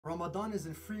Ramadan is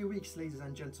in 3 weeks, ladies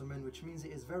and gentlemen, which means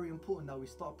it is very important that we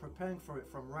start preparing for it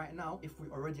from right now if we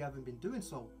already haven't been doing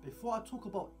so. Before I talk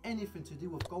about anything to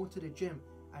do with going to the gym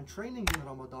and training in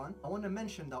Ramadan, I want to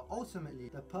mention that ultimately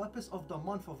the purpose of the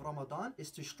month of Ramadan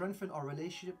is to strengthen our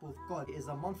relationship with God. It is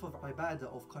a month of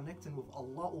ibadah, of connecting with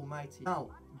Allah Almighty. Now,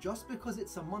 just because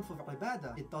it's a month of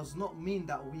ibadah, it does not mean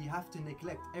that we have to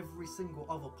neglect every single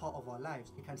other part of our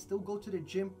lives. We can still go to the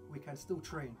gym, we can still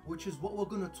train, which is what we're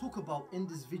going to talk about in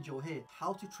this video here.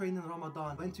 How to train in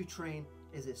Ramadan, when to train,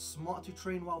 is it smart to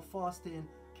train while fasting,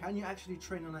 can you actually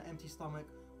train on an empty stomach?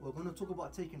 We're going to talk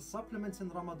about taking supplements in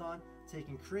Ramadan,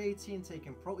 taking creatine,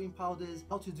 taking protein powders,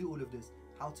 how to do all of this,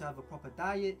 how to have a proper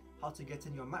diet, how to get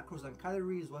in your macros and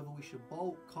calories, whether we should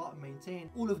bulk, cut,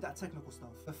 maintain, all of that technical stuff.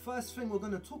 The first thing we're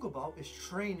going to talk about is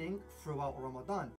training throughout Ramadan.